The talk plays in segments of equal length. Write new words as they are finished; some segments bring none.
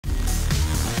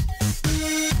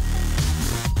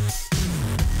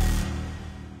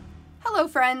Hello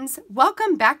friends,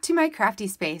 welcome back to my crafty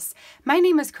space. My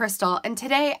name is Crystal and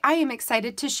today I am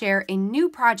excited to share a new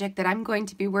project that I'm going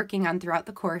to be working on throughout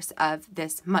the course of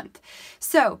this month.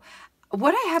 So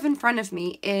what I have in front of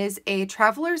me is a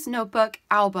traveler's notebook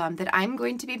album that I'm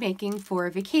going to be making for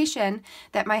a vacation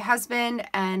that my husband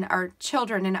and our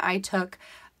children and I took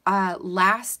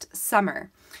last summer.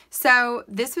 So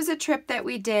this was a trip that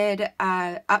we did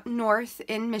up north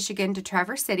in Michigan to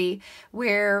Traverse City,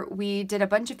 where we did a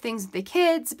bunch of things with the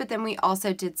kids, but then we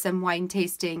also did some wine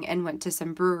tasting and went to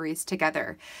some breweries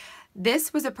together.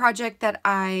 This was a project that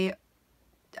I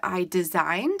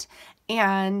designed,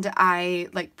 and I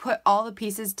put all the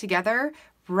pieces together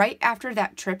right after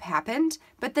that trip happened,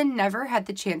 but then never had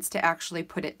the chance to actually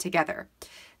put it together.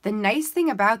 The nice thing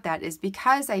about that is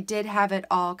because I did have it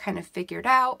all kind of figured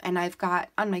out, and I've got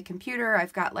on my computer,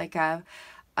 I've got like a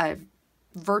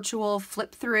virtual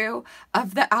flip through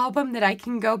of the album that I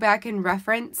can go back and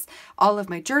reference. All of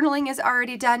my journaling is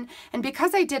already done, and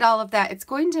because I did all of that, it's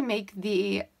going to make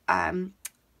the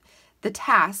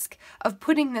task of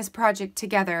putting this project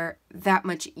together that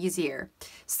much easier.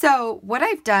 So what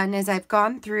I've done is I've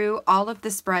gone through all of the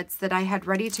spreads that I had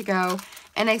ready to go,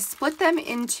 and I split them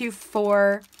into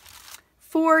four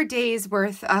days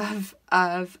worth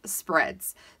of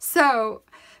spreads. So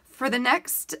for the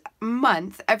next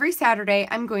month, every Saturday,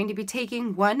 I'm going to be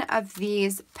taking one of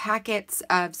these packets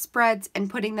of spreads and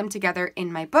putting them together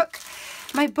in my book.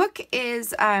 My book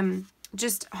is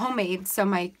just homemade, so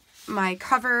my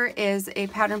cover is a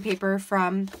pattern paper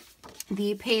from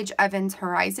the Paige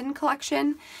Horizon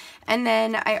collection, and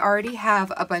then I already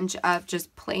have a bunch of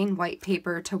just plain white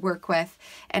paper to work with,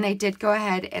 and I did go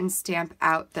ahead and stamp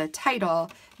out the title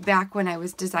back when I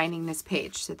was designing this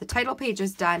page. So the title page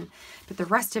is done, but the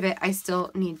rest of it I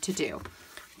still need to do.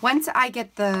 Once I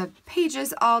get the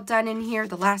pages all done in here,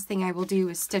 the last thing I will do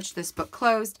is stitch this book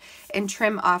closed and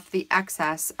trim off the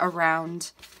excess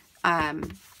around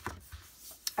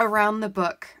the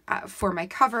book for my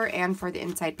cover and for the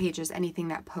inside pages, anything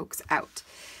that pokes out.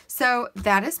 So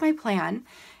that is my plan.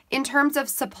 In terms of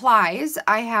supplies,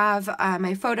 I have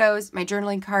my photos, my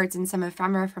journaling cards, and some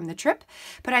ephemera from the trip,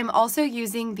 but I'm also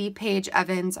using the Paige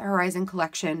Horizon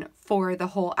collection for the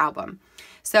whole album.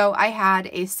 So I had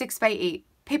a 6x8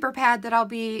 paper pad that I'll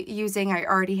be using. I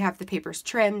already have the papers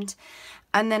trimmed.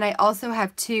 And then I also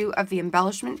have two of the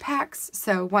embellishment packs.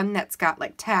 So one that's got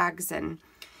like tags and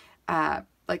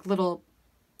like little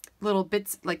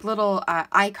bits, like little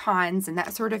icons and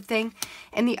that sort of thing.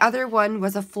 And the other one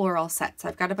was a floral set. So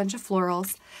I've got a bunch of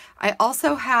florals. I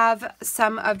also have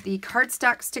some of the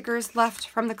cardstock stickers left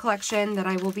from the collection that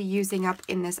I will be using up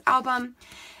in this album.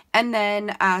 And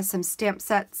then some stamp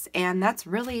sets, and that's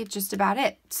really just about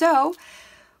it. So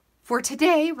for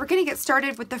today, we're going to get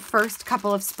started with the first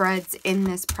couple of spreads in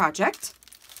this project.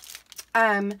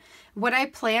 What I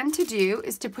plan to do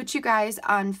is to put you guys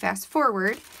on fast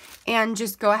forward and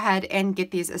just go ahead and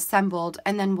get these assembled,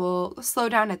 and then we'll slow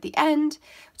down at the end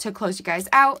to close you guys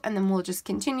out, and then we'll just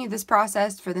continue this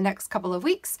process for the next couple of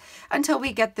weeks until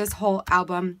we get this whole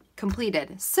album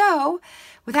completed. So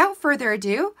without further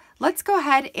ado, let's go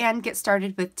ahead and get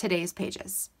started with today's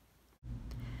pages.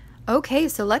 Okay,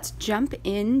 so let's jump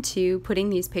into putting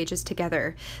these pages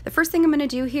together. The first thing I'm going to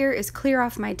do here is clear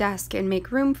off my desk and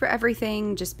make room for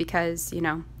everything, just because, you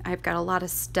know, I've got a lot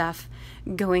of stuff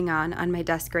going on my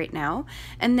desk right now.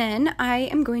 And then I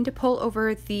am going to pull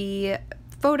over the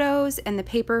photos and the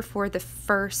paper for the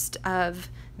first of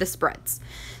the spreads.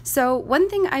 So one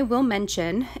thing I will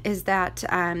mention is that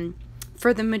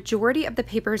for the majority of the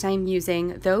papers I'm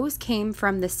using, those came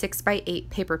from the 6x8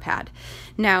 paper pad.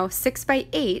 Now,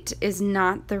 6x8 is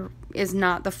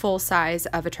not the full size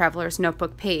of a traveler's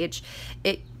notebook page.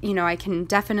 I can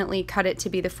definitely cut it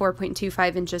to be the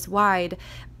 4.25 inches wide,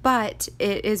 but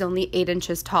it is only 8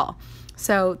 inches tall.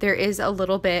 So there is a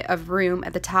little bit of room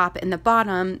at the top and the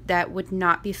bottom that would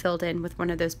not be filled in with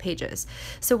one of those pages.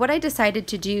 So what I decided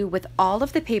to do with all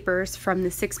of the papers from the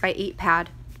 6x8 pad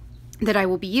that I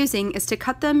will be using is to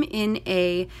cut them in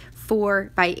a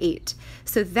 4x8.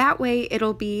 So that way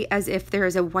it'll be as if there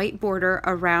is a white border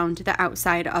around the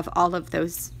outside of all of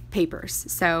those papers.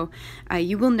 So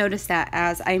you will notice that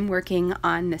as I'm working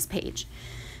on this page.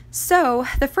 So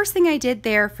the first thing I did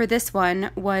there for this one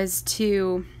was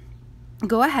to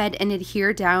go ahead and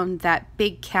adhere down that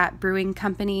Big Cat Brewing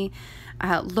Company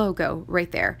logo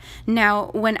right there. Now,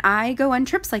 when I go on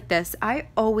trips like this, I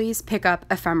always pick up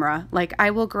ephemera. Like, I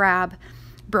will grab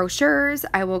brochures,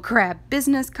 I will grab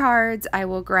business cards, I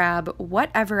will grab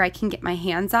whatever I can get my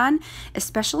hands on,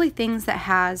 especially things that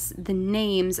has the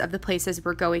names of the places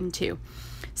we're going to.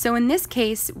 So in this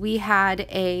case, we had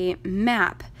a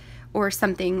map or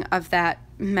something of that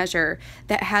measure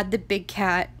that had the Big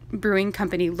Cat Brewing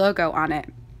Company logo on it.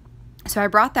 So I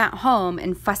brought that home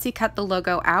and fussy cut the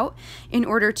logo out in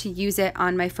order to use it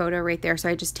on my photo right there. So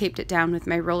I just taped it down with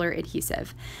my roller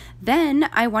adhesive. Then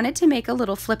I wanted to make a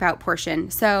little flip out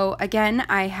portion. So again,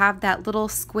 I have that little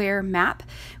square map,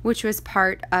 which was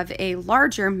part of a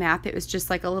larger map. It was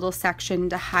just like a little section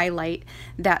to highlight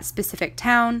that specific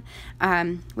town,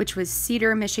 which was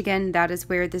Cedar, Michigan. That is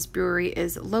where this brewery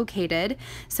is located.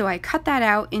 So I cut that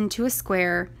out into a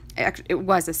square. It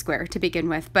was a square to begin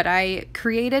with, but I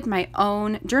created my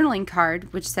own journaling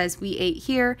card, which says "We ate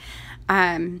here."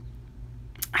 I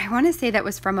want to say that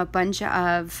was from a bunch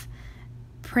of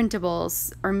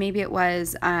printables, or maybe it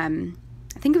was, I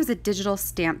think it was a digital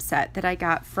stamp set that I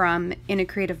got from In a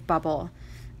Creative Bubble.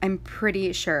 I'm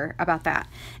pretty sure about that.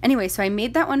 Anyway, so I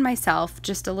made that one myself,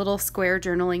 just a little square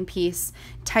journaling piece,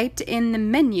 typed in the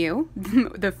menu,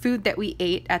 the food that we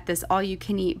ate at this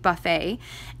all-you-can-eat buffet,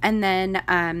 and then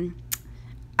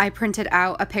I printed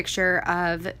out a picture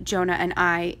of Jonah and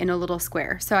I in a little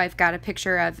square. So I've got a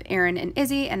picture of Aaron and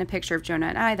Izzy and a picture of Jonah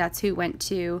and I. That's who went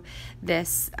to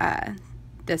this,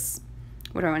 this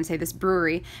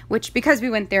brewery, which, because we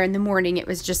went there in the morning, it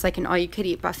was just like an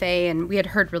all-you-could-eat buffet, and we had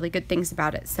heard really good things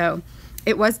about it. So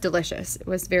it was delicious. It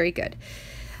was very good.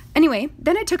 Anyway,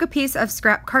 then I took a piece of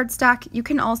scrap cardstock. You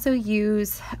can also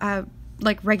use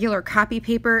like regular copy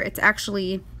paper. It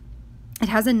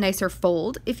has a nicer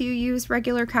fold if you use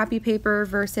regular copy paper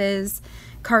versus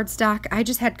cardstock. I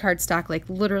just had cardstock like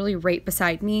literally right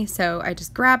beside me, so I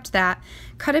just grabbed that,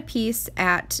 cut a piece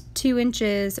at 2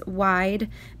 inches wide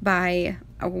by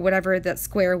whatever that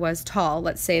square was tall.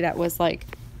 Let's say that was like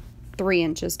 3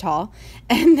 inches tall,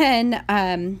 and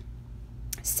then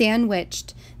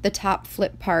sandwiched the top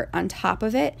flip part on top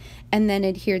of it, and then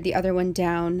adhered the other one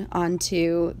down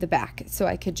onto the back, so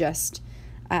I could just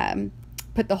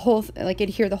put the whole,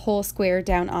 adhere the whole square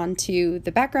down onto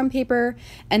the background paper,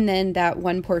 and then that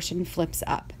one portion flips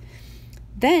up.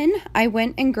 Then I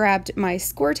went and grabbed my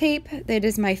score tape. That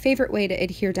is my favorite way to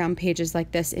adhere down pages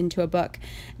like this into a book.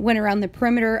 Went around the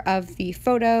perimeter of the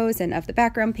photos and of the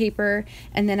background paper,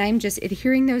 and then I'm just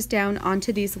adhering those down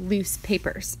onto these loose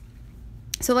papers.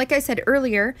 So like I said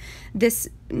earlier, this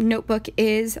notebook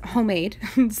is homemade,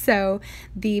 so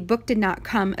the book did not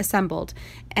come assembled,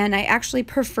 and I actually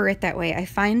prefer it that way. I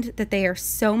find that they are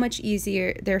so much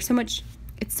easier.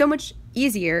 It's so much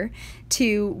easier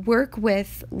to work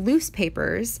with loose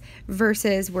papers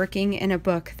versus working in a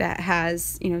book that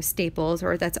has, staples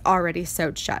or that's already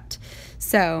sewed shut.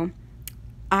 So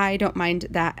I don't mind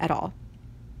that at all.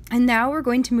 And now we're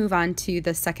going to move on to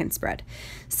the second spread.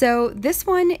 So this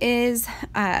one is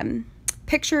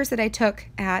pictures that I took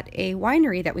at a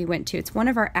winery that we went to. It's one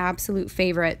of our absolute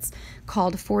favorites,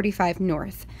 called 45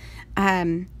 North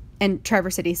in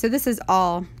Traverse City. So this is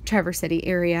all Traverse City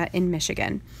area in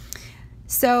Michigan.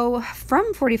 So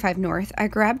from 45 North, I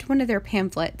grabbed one of their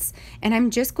pamphlets, and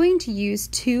I'm just going to use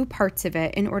 2 parts of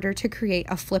it in order to create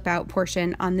a flip out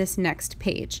portion on this next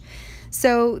page.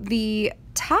 So the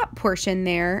top portion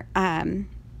there, I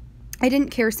didn't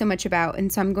care so much about,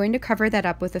 and so I'm going to cover that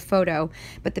up with a photo,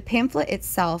 but the pamphlet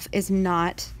itself is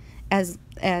not as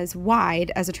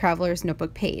wide as a traveler's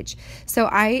notebook page. So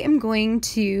I am going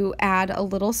to add a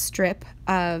little strip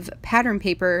of pattern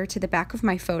paper to the back of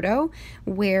my photo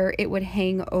where it would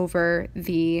hang over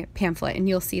the pamphlet, and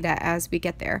you'll see that as we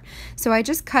get there. So I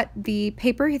just cut the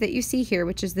paper that you see here,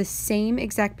 which is the same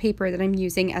exact paper that I'm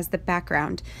using as the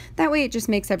background. That way it just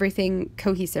makes everything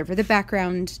cohesive, or the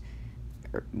background,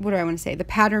 or what do I want to say, the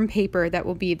pattern paper that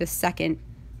will be the second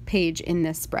page in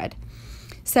this spread.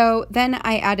 So then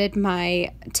I added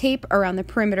my tape around the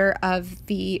perimeter of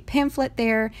the pamphlet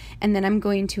there, and then I'm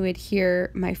going to adhere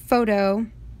my photo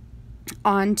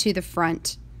onto the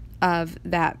front of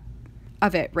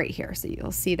it right here. So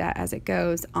you'll see that as it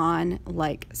goes on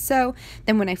like so.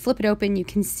 Then when I flip it open, you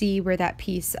can see where that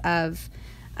piece of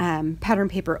pattern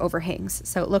paper overhangs,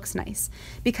 so it looks nice.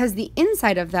 Because the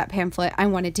inside of that pamphlet I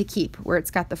wanted to keep, where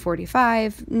it's got the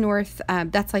 45 North,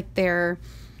 that's like their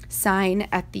sign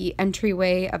at the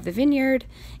entryway of the vineyard,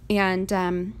 and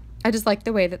I just liked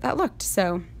the way that looked,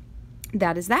 so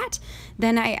that is that.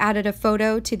 Then I added a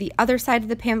photo to the other side of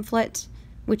the pamphlet,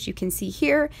 which you can see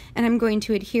here, and I'm going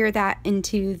to adhere that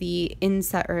into the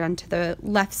inside, or onto the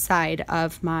left side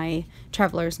of my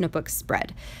Traveler's Notebook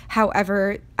spread.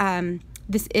 However,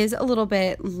 this is a little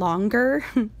bit longer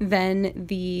than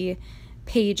the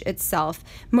page itself,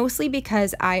 mostly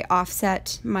because I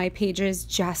offset my pages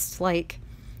just like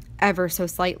ever so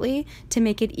slightly to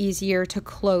make it easier to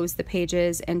close the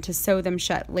pages and to sew them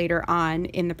shut later on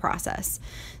in the process.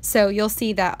 So you'll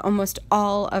see that almost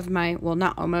all of my, well,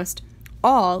 not almost,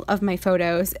 all of my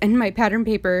photos and my pattern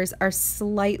papers are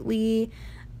slightly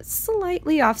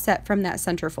offset from that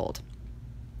center fold.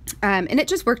 And it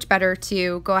just worked better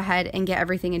to go ahead and get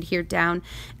everything adhered down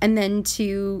and then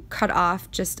to cut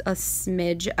off just a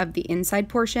smidge of the inside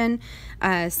portion,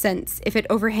 since if it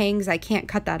overhangs, I can't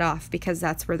cut that off because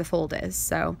that's where the fold is.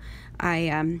 So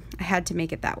I had to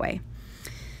make it that way.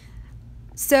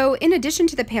 So in addition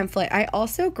to the pamphlet, I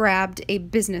also grabbed a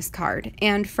business card,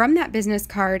 and from that business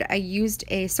card, I used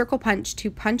a circle punch to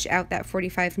punch out that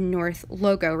 45 North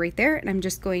logo right there, and I'm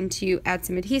just going to add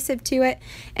some adhesive to it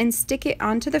and stick it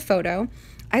onto the photo.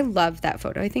 I love that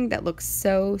photo. I think that looks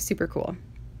so super cool.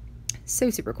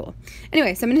 So super cool.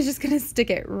 Anyway, so I'm just going to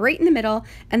stick it right in the middle,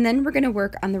 and then we're going to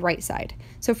work on the right side.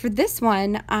 So for this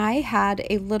one, I had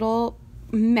a little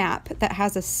map that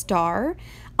has a star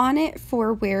on it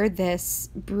for where this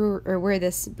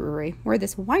winery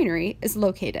is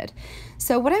located.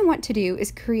 So what I want to do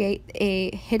is create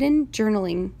a hidden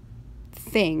journaling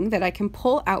thing that I can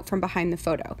pull out from behind the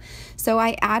photo. So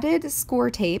I added score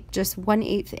tape, just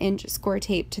 1/8 inch score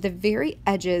tape to the very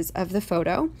edges of the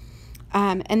photo.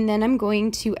 And then I'm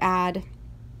going to add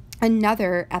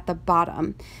another at the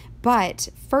bottom. But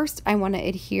first I want to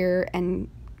adhere and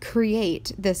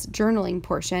create this journaling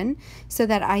portion so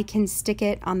that I can stick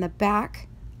it on the back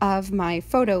of my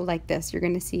photo like this. You're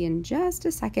going to see in just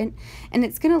a second, and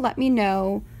it's going to let me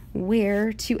know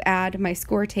where to add my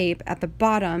score tape at the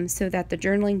bottom so that the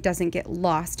journaling doesn't get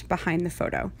lost behind the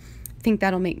photo. I think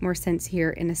that'll make more sense here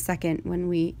in a second when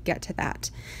we get to that.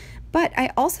 But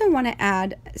I also want to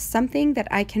add something that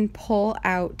I can pull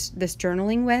out this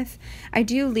journaling with. I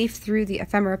do leaf through the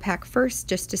ephemera pack first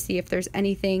just to see if there's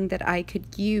anything that I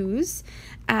could use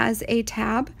as a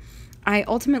tab. I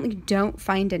ultimately don't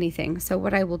find anything. So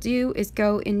what I will do is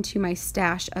go into my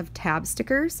stash of tab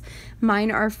stickers.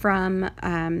 Mine are from,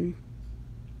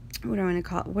 what do I want to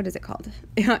call it? What is it called?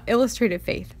 Illustrative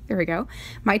Faith. There we go.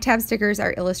 My tab stickers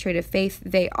are Illustrative Faith.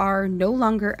 They are no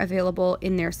longer available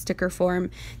in their sticker form.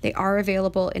 They are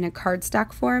available in a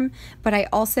cardstock form, but I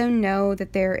also know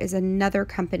that there is another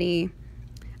company.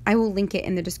 I will link it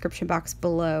in the description box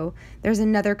below. There's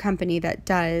another company that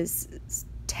does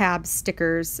tab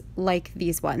stickers like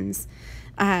these ones,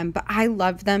 but I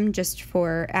love them just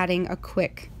for adding a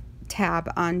quick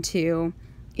tab onto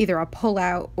either a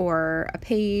pullout or a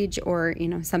page or, you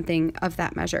know, something of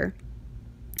that measure.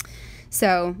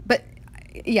 So, but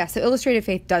yeah, so Illustrative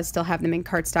Faith does still have them in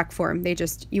cardstock form. They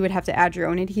just, you would have to add your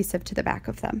own adhesive to the back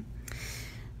of them.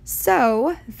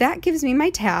 So that gives me my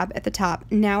tab at the top.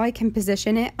 Now I can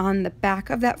position it on the back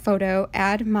of that photo,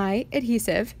 add my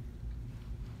adhesive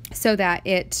so that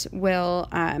it will,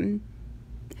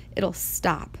 it'll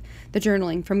stop the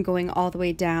journaling from going all the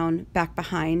way down back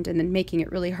behind and then making it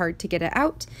really hard to get it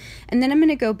out. And then I'm going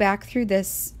to go back through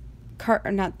this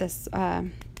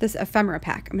this ephemera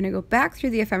pack. I'm going to go back through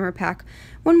the ephemera pack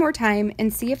one more time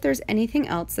and see if there's anything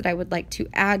else that I would like to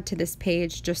add to this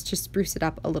page just to spruce it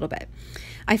up a little bit.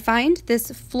 I find this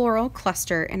floral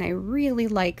cluster and I really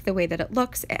like the way that it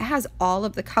looks. It has all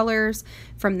of the colors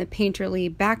from the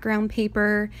Painterly background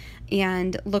paper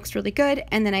and looks really good.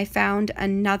 And then I found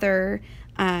another,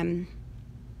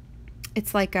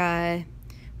 it's like a,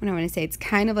 what do I want to say? It's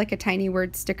kind of like a tiny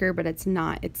word sticker, but it's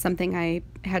not. It's something I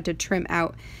had to trim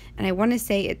out. And I want to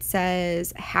say it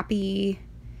says happy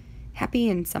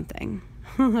and something.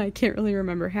 I can't really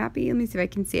remember. Happy. Let me see if I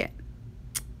can see it.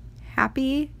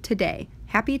 Happy today.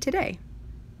 Happy today.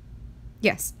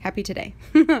 Yes, happy today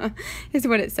is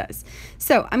what it says.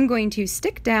 So I'm going to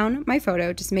stick down my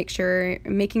photo, just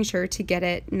making sure to get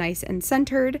it nice and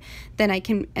centered. Then I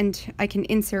can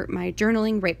insert my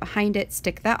journaling right behind it,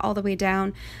 stick that all the way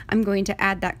down. I'm going to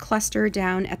add that cluster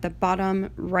down at the bottom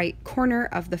right corner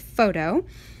of the photo,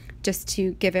 just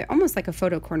to give it almost like a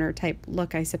photo corner type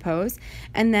look, I suppose.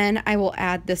 And then I will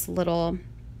add this little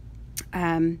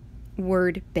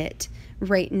word bit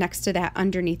right next to that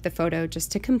underneath the photo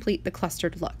just to complete the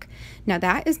clustered look. Now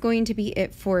that is going to be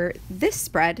it for this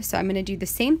spread. So I'm going to do the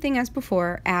same thing as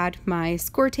before, add my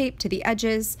score tape to the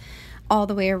edges all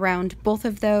the way around both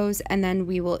of those, and then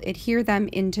we will adhere them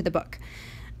into the book.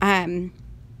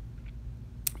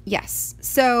 Yes,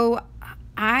 so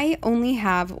I only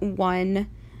have one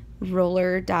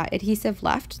roller dot adhesive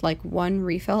left, like one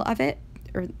refill of it,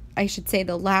 or I should say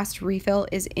the last refill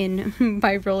is in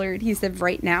my roller adhesive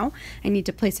right now. I need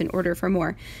to place an order for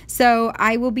more. So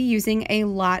I will be using a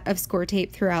lot of score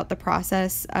tape throughout the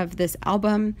process of this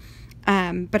album,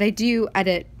 but I do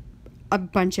edit a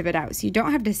bunch of it out. So you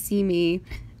don't have to see me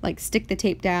like stick the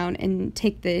tape down and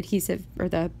take the adhesive or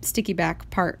the sticky back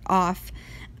part off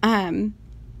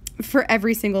for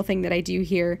every single thing that I do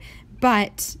here.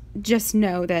 But just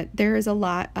know that there is a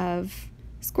lot of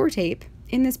score tape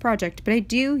in this project, but I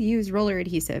do use roller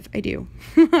adhesive. I do.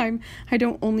 I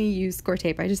don't only use score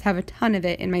tape. I just have a ton of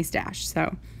it in my stash.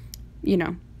 So, you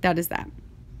know, that is that.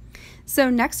 So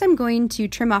next I'm going to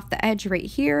trim off the edge right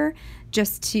here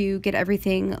just to get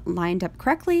everything lined up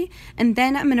correctly. And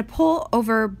then I'm going to pull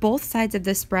over both sides of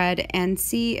the spread and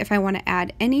see if I want to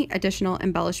add any additional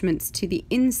embellishments to the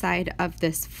inside of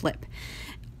this flip.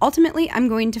 Ultimately, I'm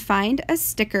going to find a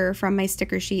sticker from my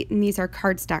sticker sheet, and these are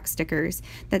cardstock stickers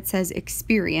that says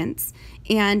experience.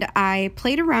 And I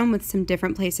played around with some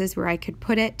different places where I could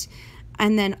put it,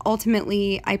 and then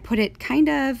ultimately I put it kind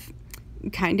of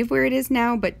where it is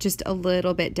now, but just a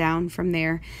little bit down from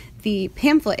there. The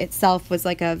pamphlet itself was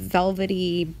like a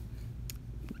velvety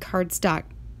cardstock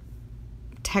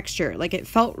texture. Like, it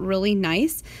felt really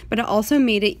nice, but it also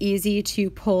made it easy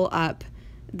to pull up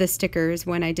the stickers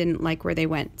when I didn't like where they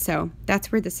went. So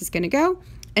that's where this is going to go,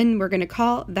 and we're going to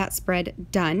call that spread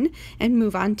done and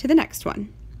move on to the next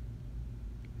one.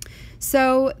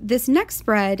 So this next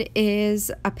spread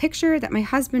is a picture that my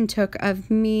husband took of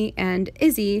me and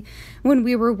Izzy when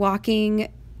we were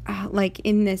walking like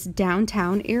in this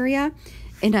downtown area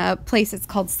in a place that's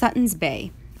called Sutton's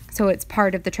Bay. So it's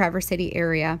part of the Traverse City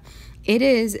area. It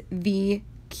is the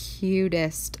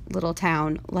cutest little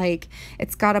town. Like,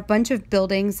 it's got a bunch of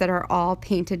buildings that are all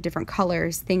painted different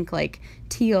colors. Think like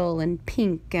teal and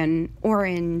pink and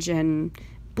orange and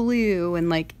blue, and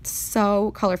like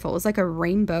so colorful. It was like a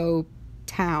rainbow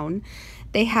town.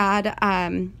 They had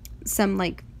some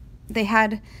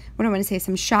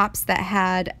shops that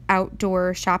had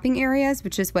outdoor shopping areas,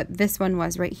 which is what this one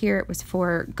was right here. It was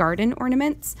for garden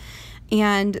ornaments,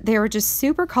 and they were just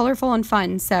super colorful and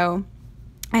fun. So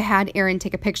I had Erin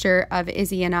take a picture of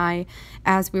Izzy and I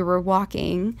as we were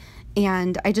walking,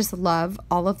 and I just love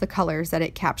all of the colors that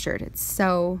it captured. It's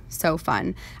so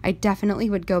fun. I definitely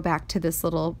would go back to this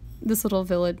little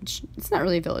village. It's not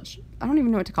really a village. I don't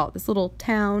even know what to call it. This little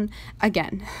town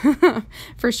again.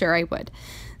 For sure I would.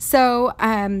 So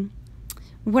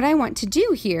what I want to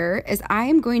do here is I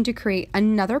am going to create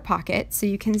another pocket. So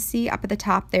you can see up at the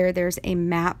top there's a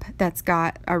map that's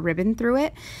got a ribbon through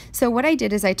it. So what I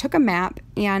did is I took a map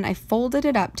and I folded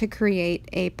it up to create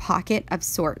a pocket of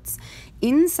sorts.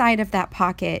 Inside of that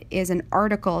pocket is an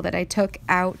article that I took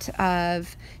out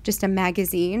of just a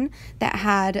magazine that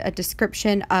had a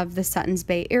description of the Sutton's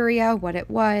Bay area, what it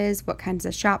was, what kinds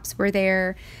of shops were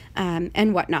there,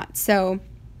 and whatnot. So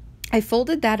I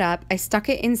folded that up, I stuck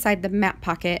it inside the map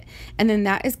pocket, and then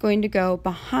that is going to go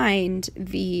behind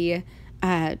the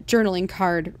journaling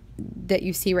card that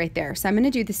you see right there. So I'm going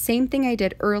to do the same thing I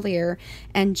did earlier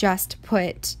and just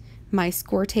put my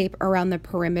score tape around the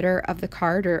perimeter of the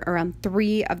card, or around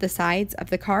 3 of the sides of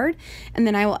the card, and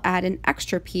then I will add an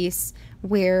extra piece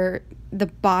where the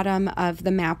bottom of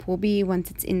the map will be once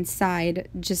it's inside,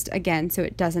 just again so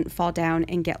it doesn't fall down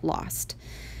and get lost.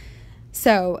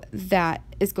 So that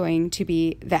is going to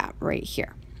be that right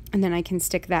here. And then I can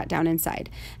stick that down inside.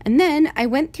 And then I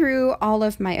went through all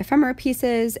of my ephemera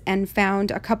pieces and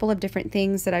found a couple of different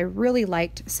things that I really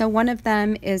liked. So one of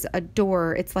them is a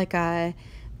door. It's like a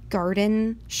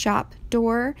garden shop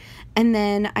door. And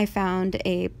then I found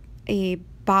a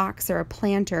box or a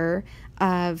planter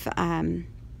of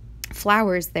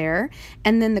flowers there,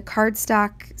 and then the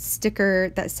cardstock sticker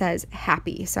that says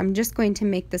happy. So I'm just going to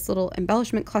make this little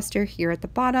embellishment cluster here at the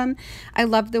bottom. I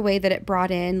love the way that it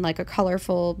brought in like a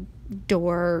colorful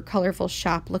door, colorful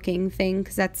shop looking thing,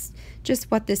 because that's just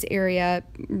what this area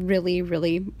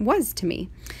really was to me.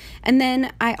 And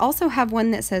then I also have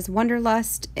one that says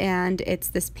Wanderlust, and it's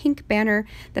this pink banner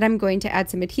that I'm going to add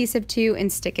some adhesive to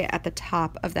and stick it at the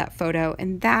top of that photo,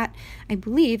 and that I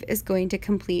believe is going to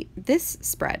complete this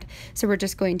spread. So we're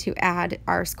just going to add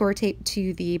our score tape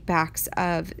to the backs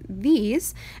of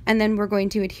these, and then we're going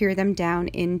to adhere them down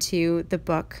into the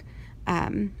book,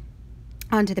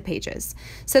 onto the pages.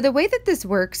 So the way that this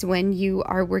works when you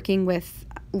are working with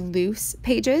loose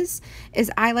pages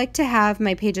is I like to have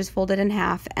my pages folded in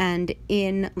half and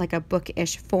in like a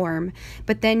bookish form,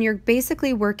 but then you're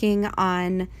basically working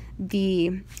on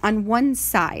one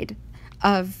side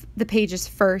of the pages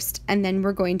first, and then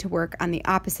we're going to work on the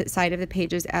opposite side of the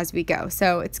pages as we go.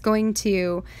 So it's going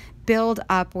to build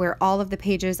up where all of the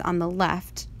pages on the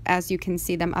left, as you can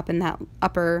see them up in that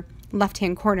upper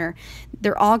left-hand corner,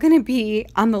 they're all going to be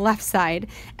on the left side,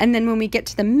 and then when we get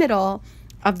to the middle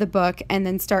of the book and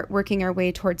then start working our way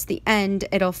towards the end,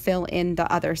 it'll fill in the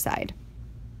other side.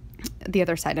 the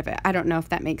other side of it. I don't know if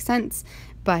that makes sense,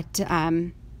 but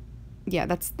yeah,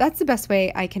 that's the best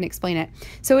way I can explain it.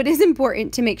 So it is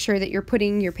important to make sure that you're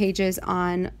putting your pages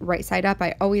on right side up.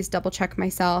 I always double check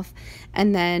myself,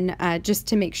 and then just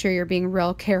to make sure you're being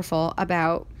real careful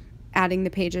about adding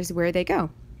the pages where they go.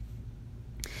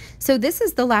 So this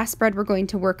is the last spread we're going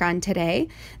to work on today.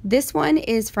 This one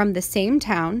is from the same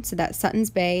town, so that's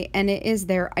Suttons Bay, and it is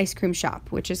their ice cream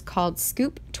shop, which is called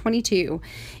Scoop 22.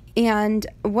 And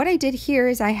what I did here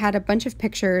is I had a bunch of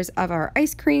pictures of our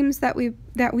ice creams that we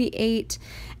ate,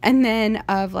 and then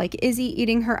of like Izzy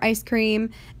eating her ice cream,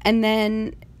 and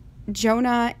then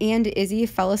Jonah and Izzy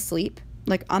fell asleep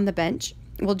like on the bench.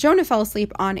 Well, Jonah fell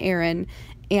asleep on Aaron,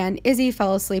 and Izzy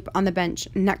fell asleep on the bench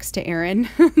next to Aaron.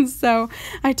 So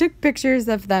I took pictures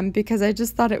of them because I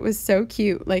just thought it was so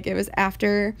cute. Like, it was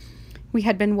after we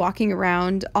had been walking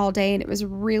around all day and it was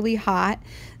really hot.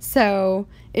 So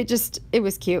it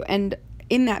was cute. And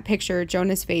in that picture,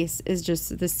 Jonah's face is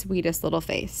just the sweetest little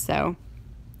face. So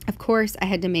of course I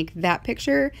had to make that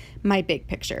picture my big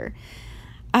picture.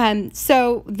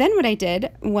 So then what I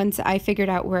did, once I figured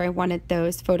out where I wanted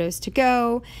those photos to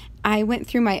go, I went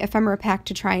through my ephemera pack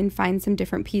to try and find some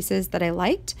different pieces that I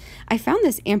liked. I found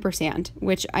this ampersand,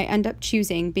 which I end up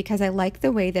choosing because I like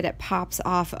the way that it pops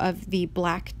off of the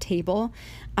black table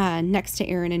next to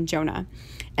Aaron and Jonah.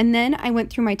 And then I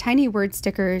went through my tiny word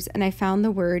stickers and I found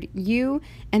the word you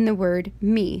and the word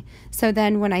me. So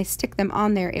then when I stick them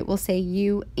on there, it will say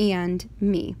you and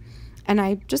me. And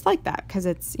I just like that because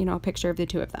it's, you know, a picture of the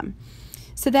two of them.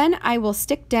 So then I will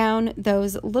stick down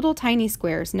those little tiny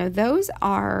squares. Now those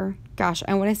are, gosh,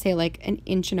 I want to say like 1.25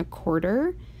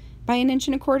 inches by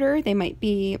 1.25 inches. They might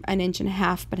be 1.5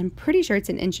 inches, but I'm pretty sure it's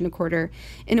 1.25 inches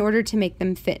in order to make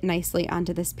them fit nicely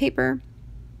onto this paper.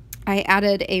 I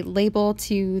added a label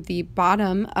to the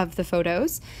bottom of the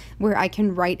photos where I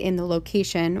can write in the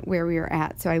location where we are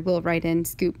at. So I will write in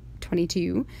Scoop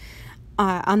 22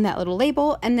 on that little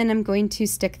label, and then I'm going to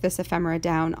stick this ephemera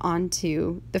down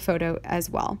onto the photo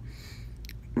as well,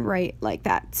 right like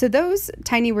that. So those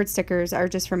tiny word stickers are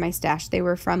just from my stash. They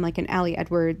were from like an Allie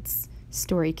Edwards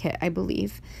story kit, I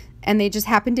believe, and they just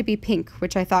happened to be pink,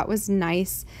 which I thought was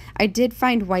nice. I did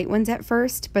find white ones at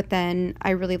first, but then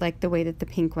I really liked the way that the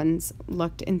pink ones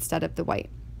looked instead of the white.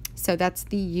 So that's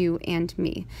the you and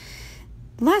me.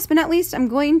 Last but not least, I'm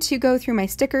going to go through my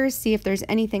stickers, see if there's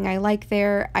anything I like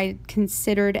there. I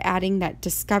considered adding that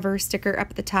Discover sticker up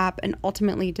at the top and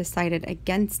ultimately decided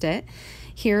against it.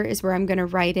 Here is where I'm going to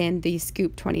write in the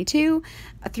Scoop 22.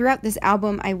 Throughout this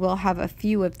album, I will have a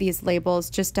few of these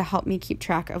labels just to help me keep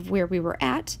track of where we were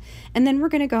at. And then we're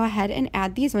going to go ahead and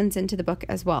add these ones into the book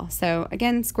as well. So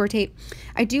again, score tape.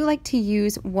 I do like to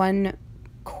use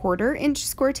 1/4 inch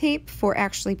score tape for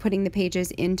actually putting the pages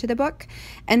into the book,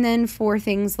 and then for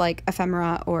things like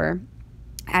ephemera or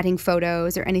adding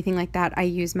photos or anything like that, I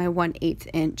use my 1/8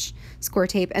 inch score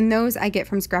tape, and those I get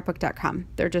from scrapbook.com.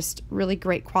 They're just really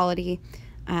great quality,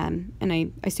 and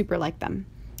I super like them.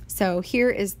 So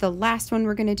here is the last one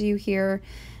we're going to do here.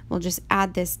 We'll just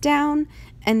add this down,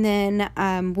 and then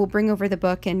we'll bring over the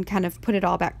book and kind of put it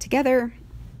all back together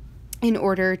in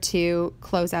order to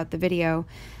close out the video.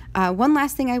 One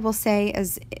last thing I will say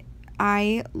is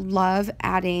I love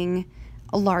adding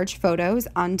large photos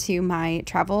onto my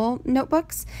travel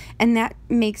notebooks, and that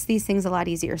makes these things a lot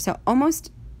easier. So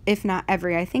almost, if not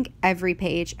every, I think every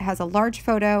page has a large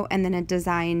photo and then a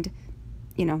designed,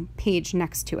 you know, page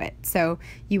next to it. So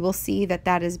you will see that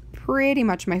that is pretty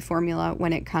much my formula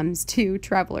when it comes to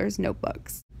travelers'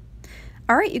 notebooks.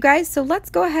 All right, you guys, so let's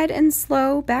go ahead and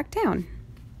slow back down.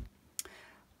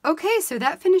 Okay, so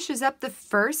that finishes up the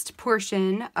first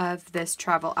portion of this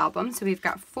travel album. So we've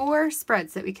got 4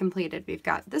 spreads that we completed. We've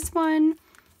got this one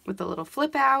with a little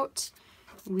flip out.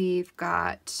 We've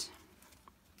got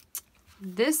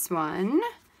this one,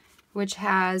 which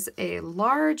has a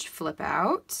large flip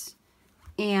out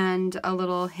and a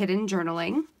little hidden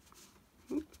journaling.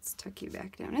 Let's tuck you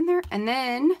back down in there. And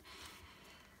then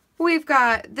we've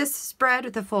got this spread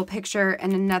with a full picture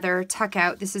and another tuck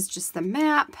out. This is just the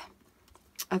map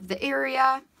of the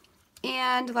area,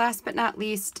 and last but not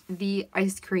least, the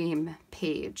ice cream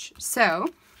page. So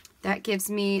that gives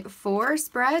me 4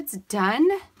 spreads done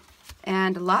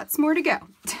and lots more to go.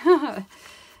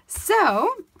 So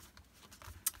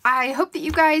I hope that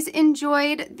you guys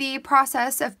enjoyed the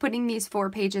process of putting these 4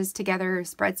 pages together,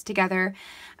 spreads together.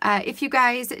 If you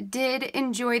guys did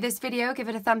enjoy this video, give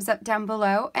it a thumbs up down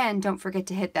below, and don't forget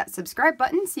to hit that subscribe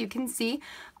button so you can see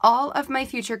all of my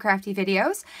future crafty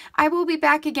videos. I will be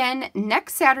back again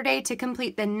next Saturday to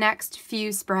complete the next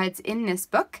few spreads in this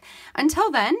book.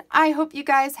 Until then, I hope you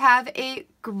guys have a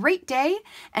great day,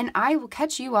 and I will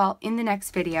catch you all in the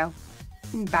next video.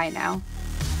 Bye now.